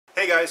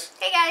Hey guys.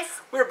 Hey guys.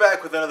 We're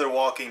back with another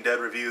Walking Dead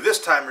review, this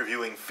time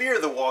reviewing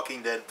Fear the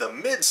Walking Dead, the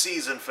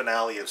mid-season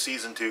finale of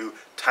Season 2,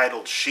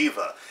 titled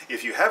Shiva.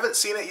 If you haven't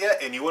seen it yet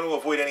and you want to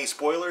avoid any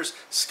spoilers,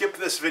 skip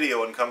this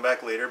video and come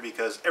back later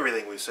because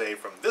everything we say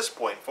from this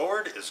point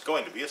forward is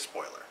going to be a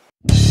spoiler.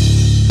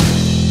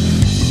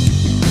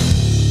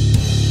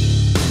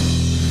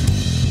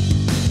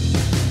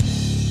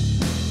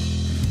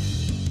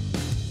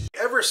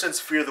 Ever since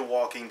Fear the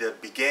Walking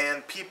Dead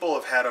began, people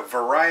have had a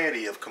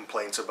variety of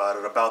complaints about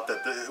it, about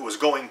that it was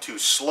going too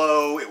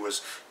slow, it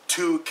was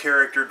too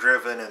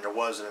character-driven, and there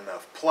wasn't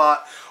enough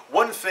plot.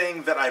 One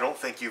thing that I don't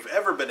think you've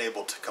ever been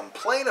able to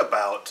complain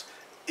about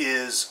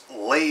is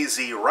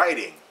lazy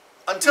writing.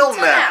 Until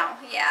now.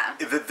 Yeah.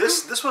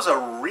 This was a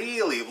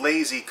really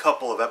lazy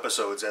couple of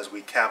episodes as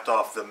we capped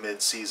off the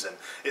mid-season.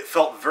 It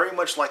felt very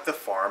much like The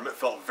Farm. It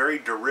felt very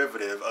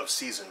derivative of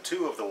Season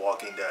 2 of The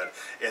Walking Dead.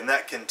 And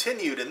that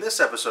continued in this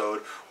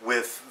episode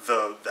with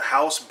the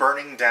house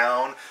burning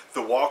down,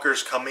 the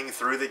walkers coming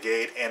through the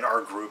gate, and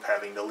our group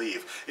having to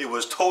leave. It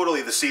was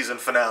totally the season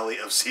finale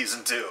of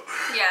Season 2.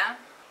 Yeah.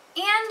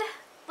 And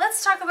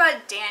let's talk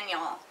about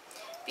Daniel.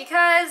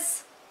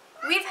 Because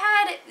we've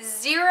had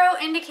zero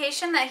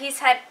indication that he's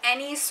had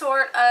any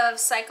sort of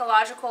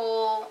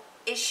psychological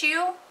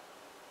issue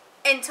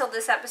until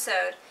this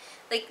episode.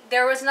 Like,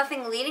 there was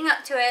nothing leading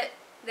up to it.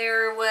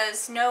 There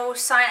was no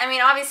sign. I mean,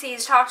 obviously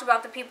he's talked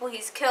about the people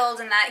he's killed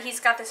and that he's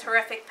got this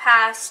horrific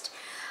past.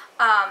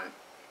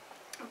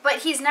 But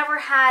he's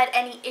never had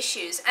any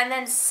issues. And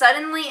then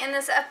suddenly in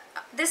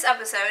this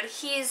episode,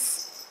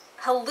 he's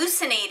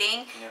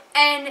hallucinating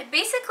and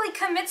basically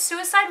commits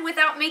suicide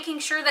without making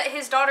sure that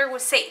his daughter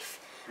was safe.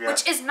 Yeah.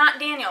 Which is not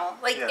Daniel.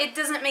 Like, it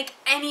doesn't make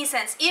any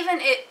sense. Even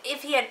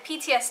if he had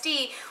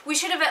PTSD, we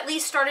should have at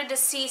least started to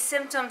see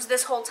symptoms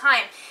this whole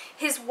time.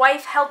 His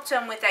wife helped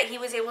him with that. He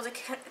was able to,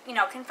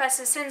 confess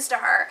his sins to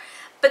her.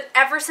 But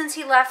ever since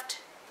he left,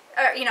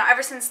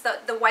 ever since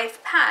the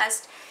wife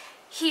passed,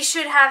 he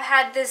should have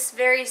had this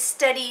very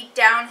steady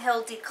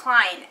downhill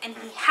decline, and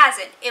he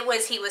hasn't.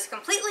 He was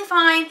completely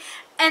fine,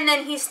 and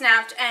then he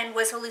snapped and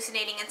was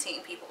hallucinating and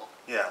seeing people.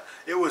 Yeah,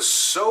 it was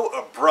so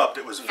abrupt.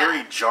 It was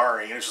very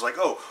jarring. It was just like,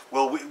 oh,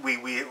 well,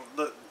 we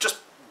just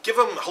give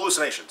him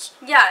hallucinations.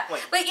 Yeah,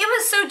 like it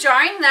was so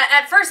jarring that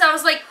at first I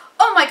was like,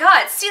 oh my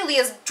God,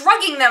 Celia's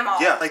drugging them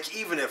all. Yeah, like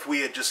even if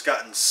we had just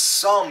gotten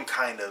some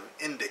kind of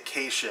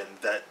indication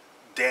that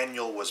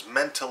Daniel was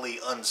mentally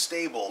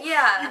unstable,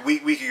 we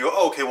could go,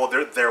 oh, okay, well,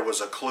 there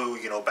was a clue,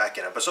 back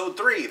in episode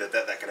 3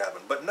 that could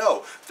happen. But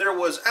no, there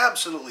was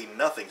absolutely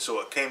nothing, so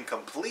it came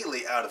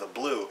completely out of the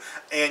blue,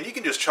 and you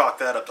can just chalk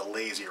that up to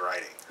lazy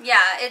writing.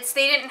 Yeah,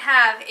 they didn't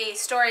have a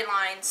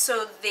storyline,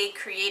 so they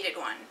created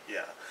one.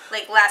 Yeah.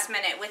 Like, last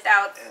minute,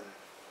 without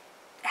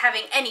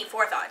having any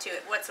forethought to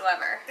it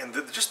whatsoever. And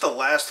just the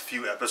last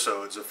few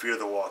episodes of Fear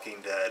the Walking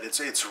Dead,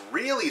 it's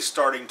really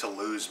starting to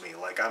lose me.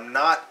 Like, I'm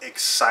not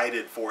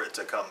excited for it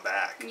to come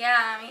back.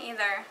 Yeah, me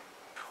either.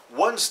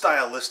 One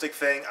stylistic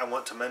thing I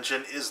want to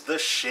mention is the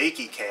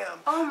shaky cam.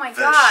 Oh my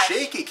gosh. The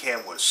shaky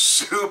cam was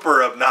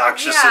super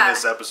obnoxious in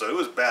this episode. It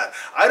was bad.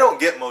 I don't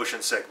get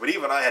motion sick, but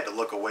even I had to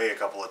look away a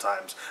couple of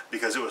times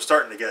because it was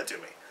starting to get to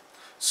me.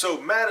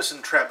 So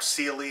Madison traps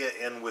Celia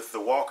in with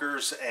the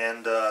walkers,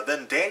 and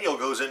then Daniel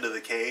goes into the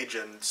cage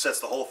and sets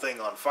the whole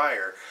thing on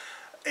fire.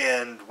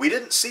 And we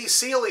didn't see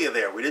Celia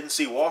there. We didn't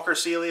see Walker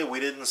Celia. We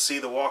didn't see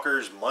the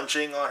walkers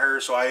munching on her.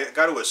 So I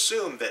got to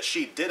assume that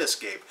she did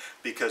escape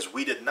because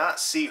we did not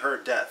see her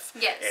death.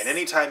 Yes. And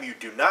anytime you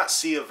do not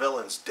see a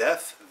villain's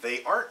death,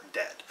 they aren't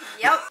dead.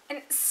 Yep.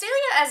 And Celia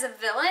as a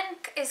villain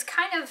is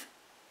kind of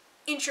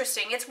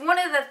interesting. It's one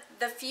of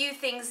the few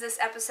things this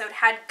episode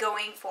had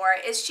going for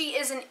it, is she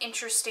is an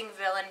interesting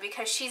villain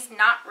because she's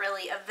not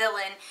really a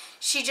villain.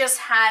 She just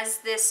has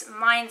this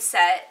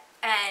mindset,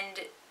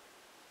 and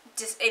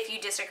if you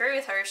disagree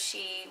with her,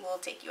 she will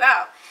take you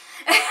out.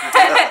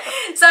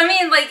 So I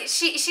mean, like,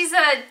 she's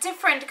a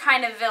different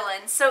kind of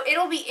villain, so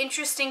it'll be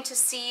interesting to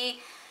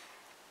see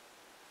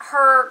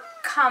her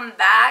come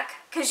back,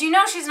 because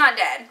she's not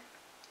dead,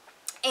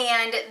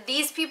 and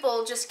these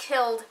people just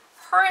killed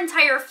her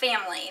entire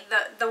family,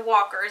 the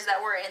walkers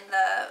that were in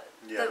the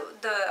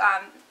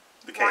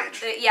cage.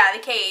 The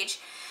cage.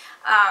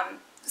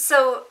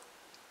 So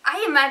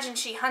I imagine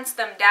she hunts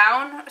them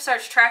down,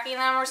 starts tracking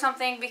them or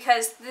something,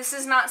 because this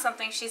is not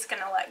something she's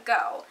going to let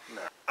go.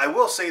 No. I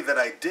will say that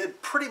I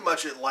did pretty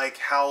much like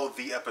how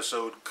the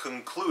episode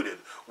concluded,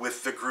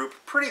 with the group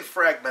pretty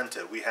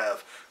fragmented. We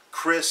have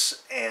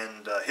Chris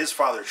and his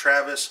father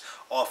Travis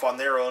off on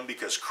their own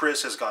because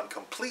Chris has gone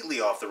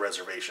completely off the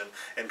reservation,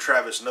 and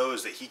Travis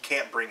knows that he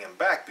can't bring him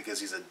back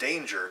because he's a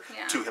danger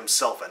to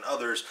himself and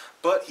others,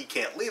 but he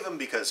can't leave him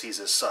because he's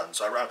his son.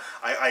 So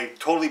I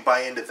totally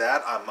buy into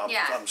that.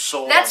 I'm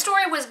sold. That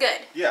story was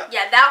good. Yeah,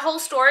 that whole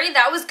story,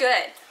 that was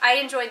good. I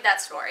enjoyed that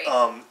story.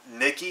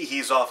 Nicky,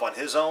 he's off on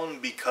his own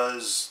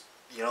because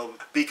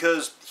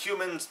because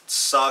humans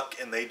suck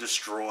and they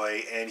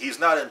destroy, and he's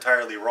not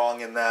entirely wrong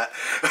in that.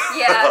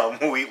 Yeah.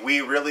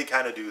 We really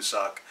kind of do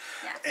suck.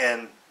 Yeah.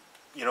 And,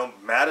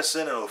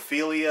 Madison and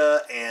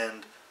Ophelia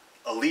and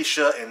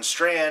Alicia and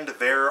Strand,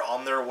 they're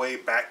on their way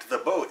back to the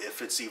boat,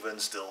 if it's even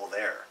still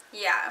there.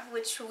 Yeah,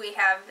 which we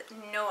have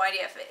no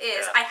idea if it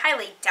is. Yeah. I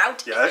highly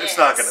doubt it is. Yeah, it's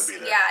not going to be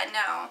there. Yeah,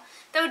 no.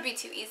 That would be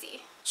too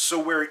easy. So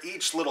where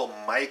each little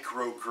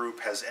micro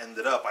group has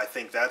ended up, I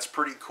think that's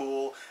pretty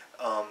cool.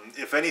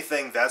 If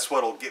anything, that's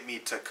what'll get me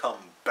to come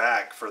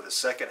back for the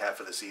second half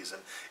of the season,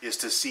 is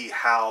to see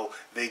how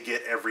they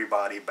get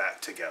everybody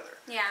back together.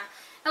 Yeah.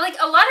 And, like,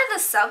 a lot of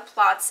the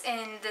subplots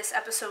in this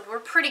episode were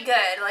pretty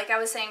good. Like I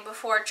was saying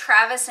before,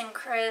 Travis and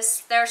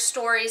Chris, their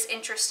story's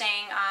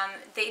interesting.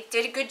 They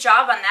did a good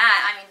job on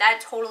that. I mean, that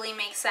totally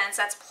makes sense.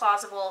 That's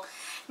plausible.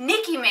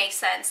 Nikki makes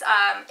sense.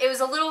 It was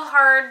a little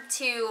hard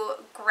to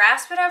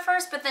grasp it at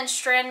first, but then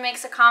Strand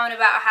makes a comment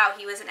about how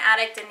he was an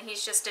addict and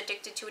he's just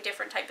addicted to a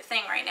different type of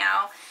thing right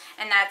now.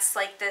 And that's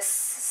like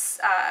this,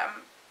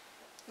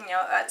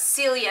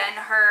 Celia and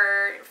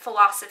her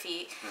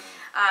philosophy.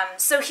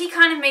 So he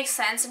kind of makes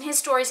sense, and his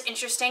story's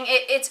interesting.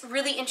 It's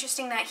really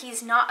interesting that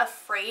he's not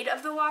afraid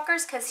of the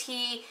walkers, because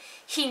he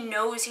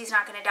knows he's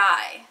not going to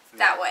die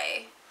that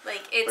way.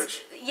 Like,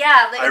 it's,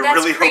 I that's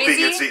really crazy. hope he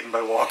gets eaten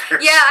by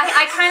walkers. Yeah,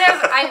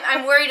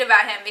 I'm worried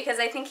about him, because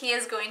I think he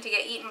is going to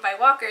get eaten by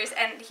walkers,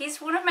 and he's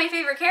one of my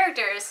favorite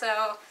characters,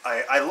 so...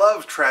 I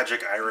love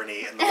tragic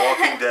irony, and The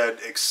Walking Dead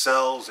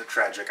excels at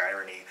tragic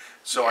irony.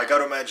 So I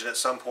gotta imagine at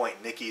some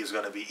point Nicky is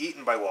going to be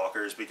eaten by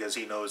walkers, because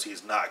he knows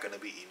he's not going to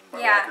be eaten by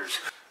walkers.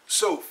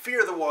 So,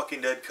 Fear the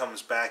Walking Dead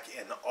comes back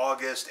in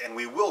August, and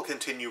we will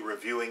continue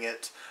reviewing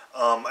it.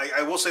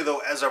 I will say, though,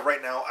 as of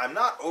right now, I'm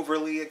not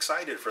overly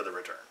excited for the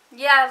return.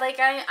 Yeah, like,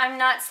 I'm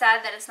not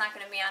sad that it's not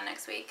going to be on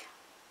next week.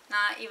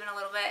 Not even a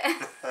little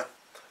bit.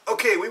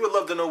 Okay, we would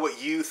love to know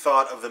what you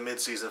thought of the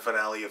mid-season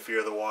finale of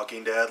Fear the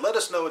Walking Dead. Let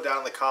us know it down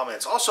in the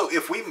comments. Also,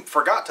 if we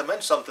forgot to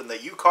mention something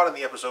that you caught in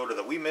the episode or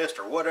that we missed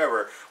or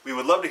whatever, we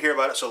would love to hear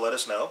about it, so let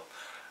us know.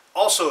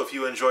 Also, if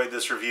you enjoyed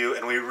this review,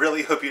 and we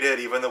really hope you did,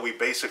 even though we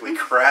basically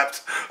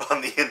crapped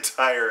on the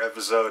entire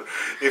episode,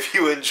 if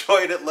you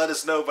enjoyed it, let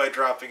us know by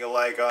dropping a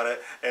like on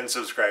it and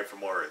subscribe for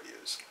more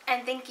reviews.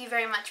 And thank you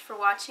very much for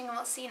watching, and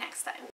we'll see you next time.